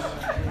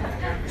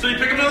 $5. So you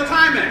pick up another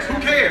Timex.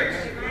 Who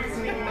cares?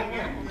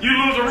 You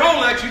lose a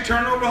Rolex, you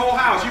turn over the whole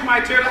house. You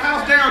might tear the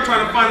house down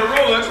trying to find a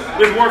Rolex.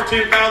 It's worth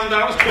 $10,000,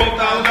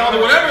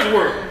 $12,000, whatever it's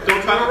worth.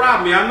 Don't try to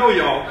rob me. I know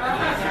y'all.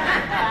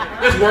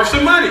 It's worth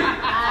some money.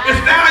 It's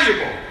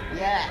valuable.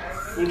 Yes.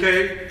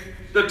 Okay?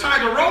 The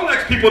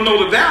Rolex people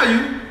know the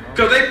value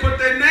because they put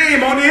their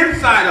name on the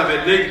inside of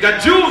it. They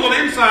got jewels on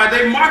the inside.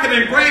 They mark it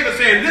and engrave it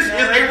saying, this is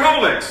a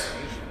Rolex.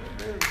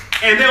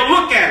 And they'll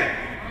look at it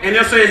and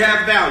they'll say it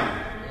has value.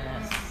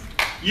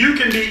 You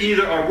can be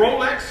either a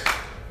Rolex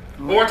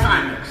or a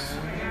Timex.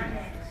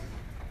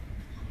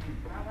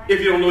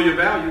 If you don't know your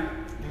value.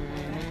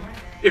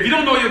 If you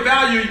don't know your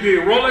value, you can be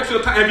a Rolex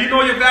or a Timex. If you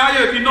know your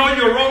value, if you know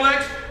you're a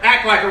Rolex,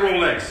 act like a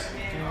Rolex.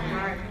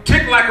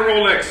 Tick like a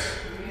Rolex.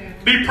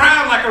 Be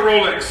proud like a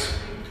Rolex.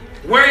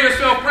 Wear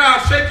yourself proud.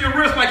 Shake your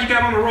wrist like you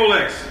got on a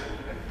Rolex.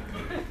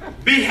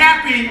 Be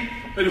happy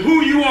in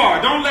who you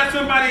are. Don't let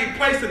somebody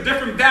place a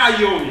different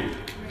value on you.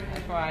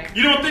 That's right.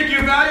 You don't think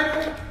you're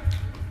valuable?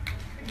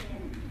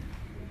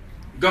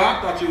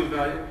 God thought you was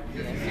valuable.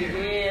 Yes, He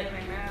did.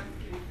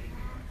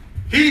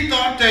 He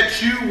thought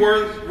that you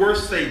were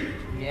worth saving.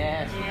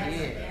 Yes, He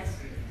did.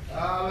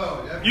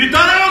 You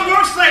thought I was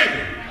worth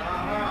saving.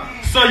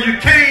 So you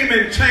came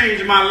and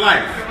changed my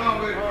life.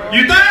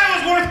 You thought I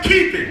was worth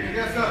keeping.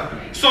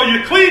 So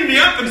you cleaned me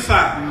up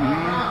inside.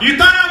 You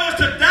thought I was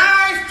to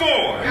die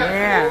for.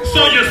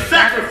 So you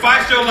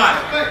sacrificed your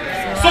life.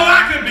 So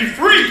I could be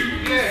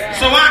free.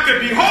 So I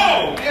could be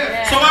whole.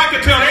 So I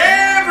could tell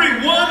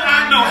everyone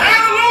I know,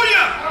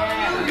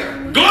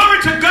 hallelujah.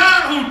 Glory to God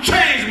who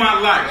changed my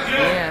life.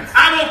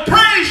 I will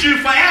praise you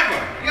forever.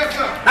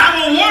 I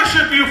will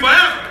worship you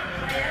forever.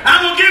 I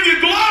will give you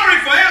glory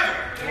forever.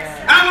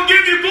 I will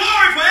give you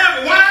glory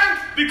forever. Why?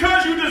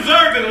 Because you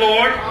deserve it,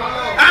 Lord.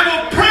 I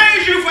will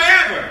praise you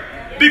forever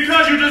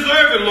because you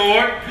deserve it,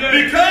 Lord.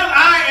 Because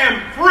I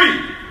am free.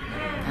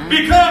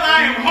 Because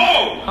I am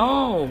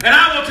whole. And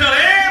I will tell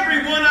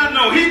everyone I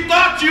know, He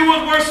thought you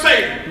was worth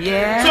saving.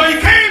 So He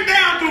came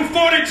down through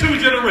 42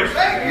 generations.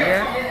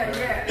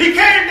 He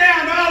came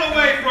down all the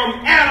way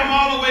from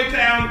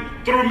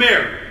through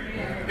Mary.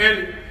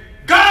 And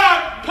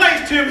God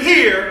placed him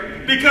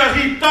here because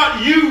he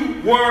thought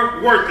you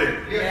were worth it.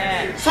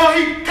 Yes. So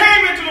he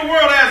came into the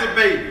world as a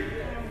baby.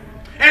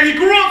 And he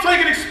grew up so he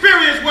could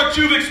experience what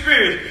you've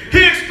experienced.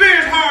 He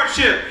experienced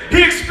hardship.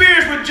 He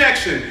experienced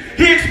rejection.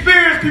 He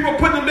experienced people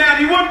putting him down.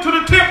 He went to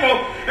the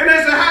temple and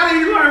they said, how did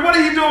he learn? What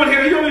are you doing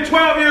here? He's only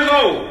 12 years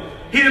old.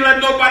 He didn't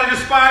let nobody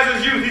despise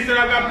his youth. He said,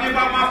 I've got to be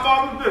about my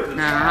father's business.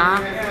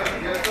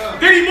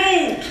 Then he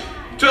moved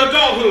to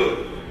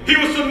adulthood. He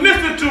was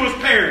submissive to his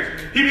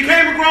parents. He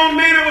became a grown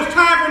man. It was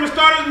time for him to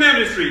start his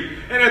ministry.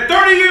 And at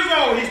 30 years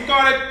old, he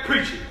started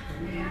preaching.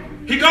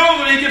 He goes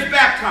and he gets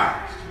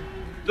baptized.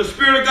 The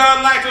Spirit of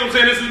God lights on him,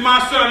 saying, this is my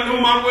son in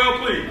whom I'm well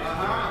pleased.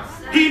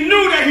 He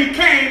knew that he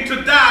came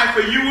to die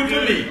for you and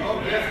for me.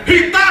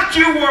 He thought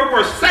you were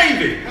worth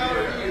saving.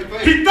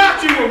 He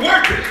thought you were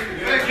worth it.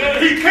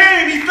 He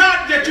came, he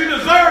thought that you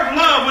deserved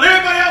love. When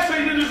everybody else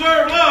said you didn't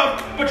deserve love,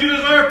 but you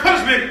deserve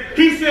punishment,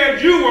 he said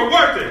you were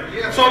worth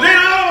it. So then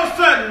all of a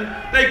sudden,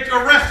 they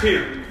arrest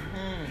him.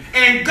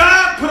 And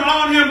God put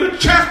on him the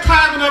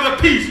chastisement of the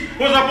peace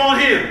was upon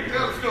him.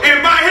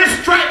 And by his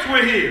stripes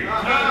we're here.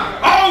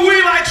 All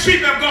we like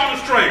sheep have gone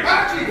astray.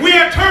 We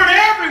have turned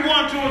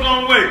everyone to his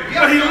own way.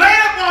 But he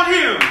laid upon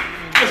him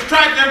the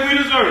stripes that we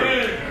deserve.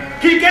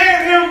 He gave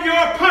him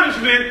your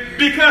punishment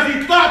because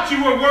he thought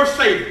you were worth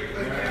saving.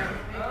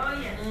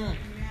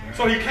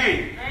 So he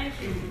came.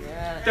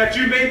 That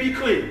you may be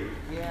clean.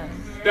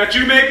 That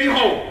you may be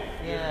whole.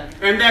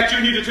 And that you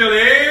need to tell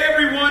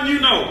everyone you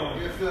know.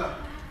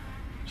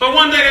 So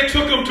one day they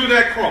took him to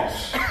that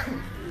cross.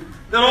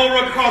 That old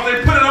rugged cross, they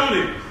put it on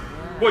him.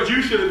 What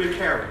you should have been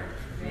carrying.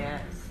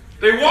 Yes.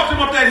 They walked him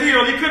up that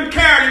hill. He couldn't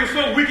carry it. He was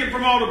so weakened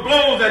from all the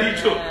blows that he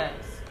took. Yes.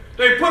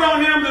 They put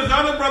on him this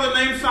other brother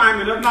named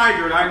Simon of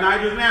Niger.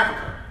 Niger's in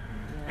Africa.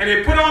 And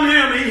they put on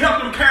him and he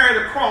helped him carry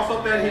the cross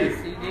up that hill.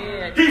 He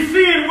did. He's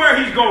seeing where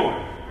he's going.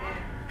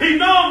 He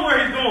knows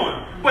where he's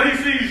going. But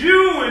he sees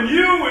you and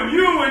you and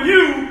you and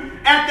you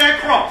at that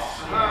cross.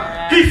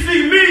 He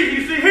see me,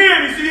 he see him,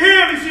 he see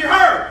him, he see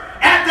her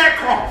at that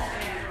cross.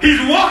 He's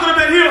walking up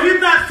that hill.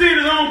 He's not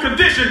seeing his own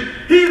condition.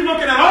 He's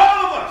looking at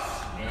all of us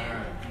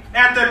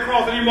at that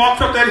cross, and he walks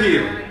up that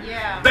hill.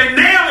 They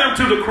nailed him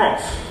to the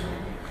cross.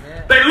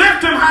 They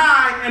lift him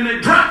high, and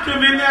they dropped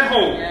him in that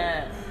hole.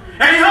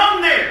 And he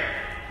hung there,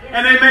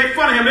 and they made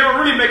fun of him. They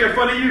were really making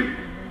fun of you.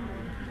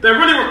 They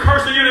really were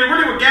cursing you. They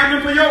really were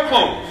gambling for your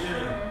clothes.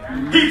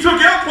 He took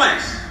your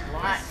place.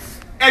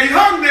 And he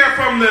hung there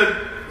from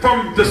the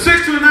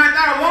 6th to the 9th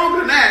hour, longer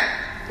than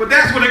that, but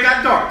that's when it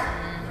got dark.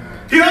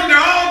 He hung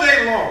there all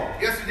day long.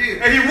 Yes, he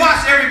did. And he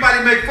watched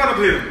everybody make fun of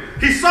him.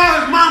 He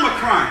saw his mama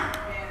crying.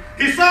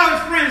 He saw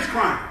his friends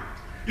crying.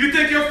 You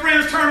think your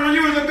friends turned on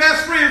you as a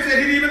best friend, said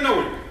he didn't even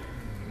know it.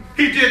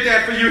 He did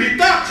that for you. He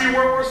thought you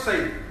were worth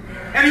saving.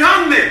 And he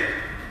hung there.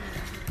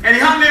 And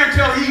he hung there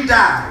until he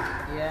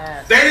died.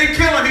 Yes. They didn't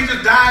kill him. He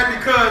just died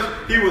because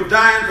he was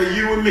dying for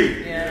you and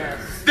me. Yes.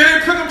 Then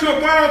they took him to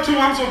a borrowed tomb.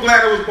 I'm so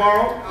glad it was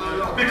borrowed.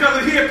 Because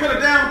if he had put a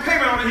down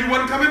payment on it, he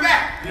wasn't coming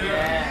back.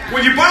 Yeah.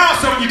 When you borrow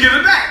something, you give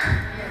it back.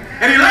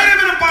 And he laid him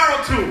in a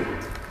borrowed tomb.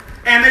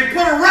 And they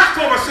put a rock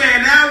over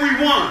saying, now we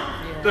won.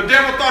 Yeah. The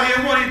devil thought he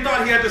had won. He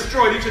thought he had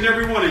destroyed each and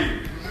every one of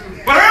you.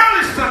 But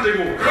early Sunday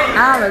morning.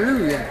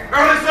 Hallelujah.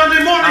 Early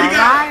Sunday morning, he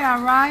got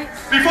all right.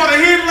 Before the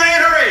hen laid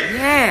her egg.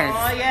 Yes.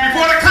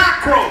 Before the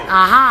cock crowed.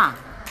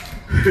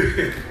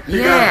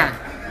 Yeah.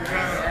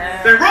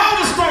 They rolled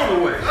the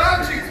stone away.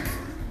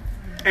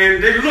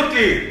 And they looked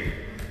in.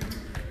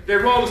 They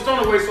rolled the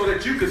stone away so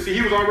that you could see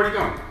he was already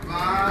gone.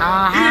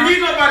 He didn't need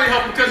nobody to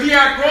help him because he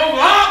had grown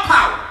all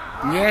power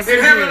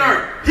in heaven and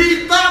earth.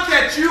 He thought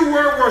that you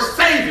were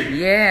saving.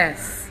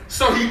 Yes.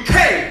 So he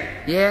came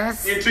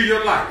Yes. into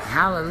your life.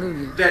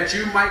 Hallelujah. That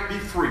you might be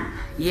free.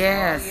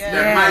 Yes.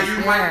 That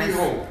you might be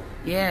whole.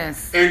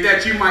 Yes. And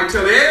that you might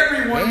tell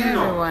everyone you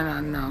know. Everyone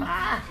I know.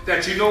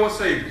 That you know a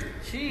Savior.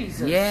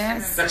 Jesus.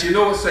 Yes. That you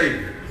know a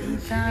Savior.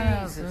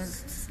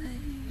 Jesus.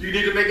 You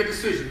need to make a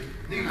decision.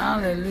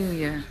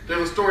 Hallelujah.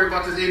 There's a story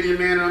about this Indian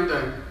man, and I'm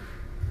done.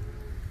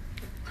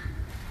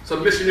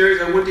 Some missionaries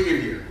that went to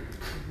India.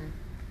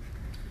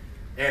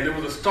 And there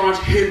was a staunch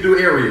Hindu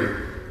area.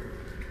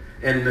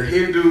 And the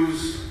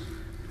Hindus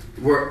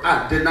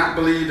did not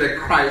believe that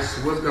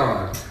Christ was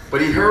God.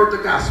 But he heard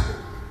the gospel.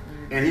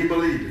 And he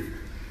believed it.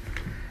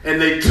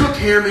 And they took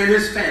him and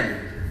his family.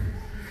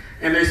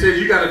 And they said,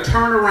 you got to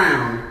turn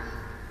around.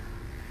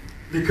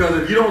 Because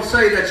if you don't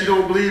say that you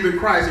don't believe in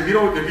Christ, if you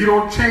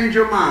don't change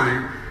your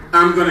mind,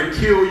 I'm going to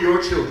kill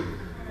your children.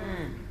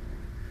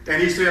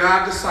 And he said,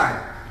 I've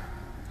decided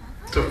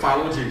to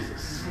follow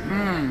Jesus.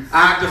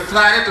 I've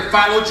decided to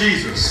follow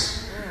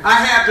Jesus. I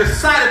have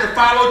decided to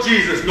follow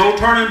Jesus. No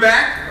turning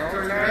back.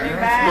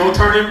 No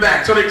turning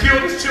back. So they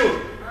killed his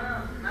children.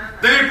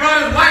 Then they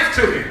brought his wife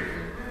to him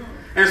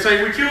and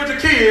say, we killed your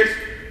kids.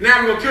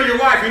 Now we're going to kill your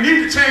wife. You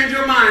need to change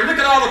your mind. Look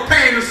at all the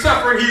pain and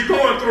suffering he's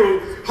going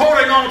through,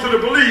 holding on to the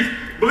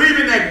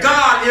believing that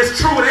God is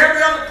true and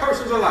every other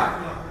person's a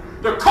lie.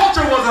 The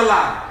culture was a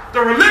lie.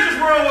 The religious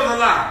world was a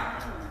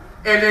lie.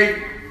 And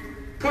they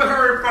put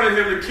her in front of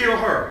him to kill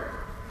her.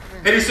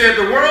 And he said,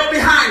 the world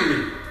behind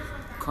me,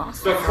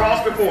 the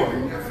cross before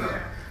me.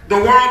 The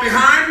world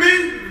behind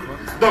me,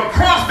 the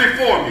cross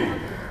before me.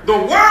 The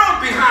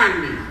world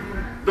behind me,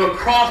 the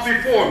cross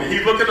before me.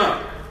 He's looking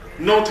up.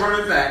 No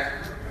turning back.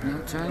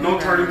 No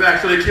turning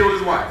back. So they killed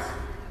his wife.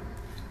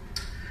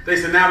 They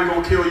said, now we're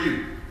going to kill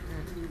you.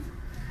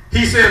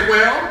 He said,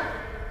 well,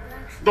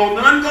 though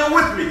none go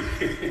with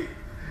me,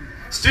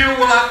 still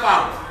will I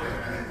follow.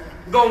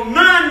 Though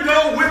none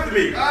go with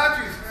me,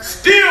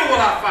 still will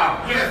I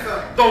follow.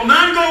 Though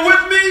none go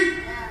with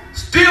me,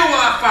 still will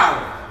I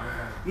follow.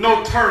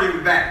 No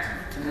turning back.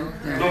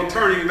 No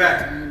turning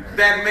back.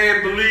 That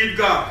man believed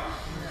God.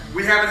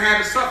 We haven't had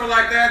to suffer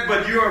like that,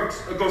 but you are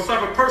going to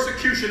suffer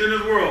persecution in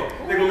this world.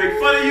 They're going to make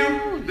fun of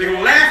you. They're going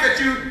to laugh at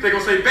you. They're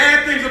going to say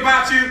bad things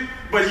about you.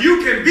 But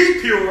you can be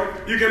pure.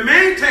 You can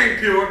maintain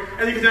pure.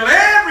 And you can tell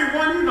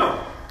everyone you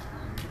know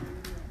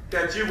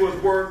that you was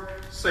worth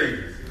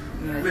saving.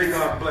 May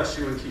God bless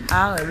you and keep you.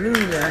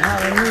 Hallelujah.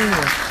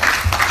 Hallelujah.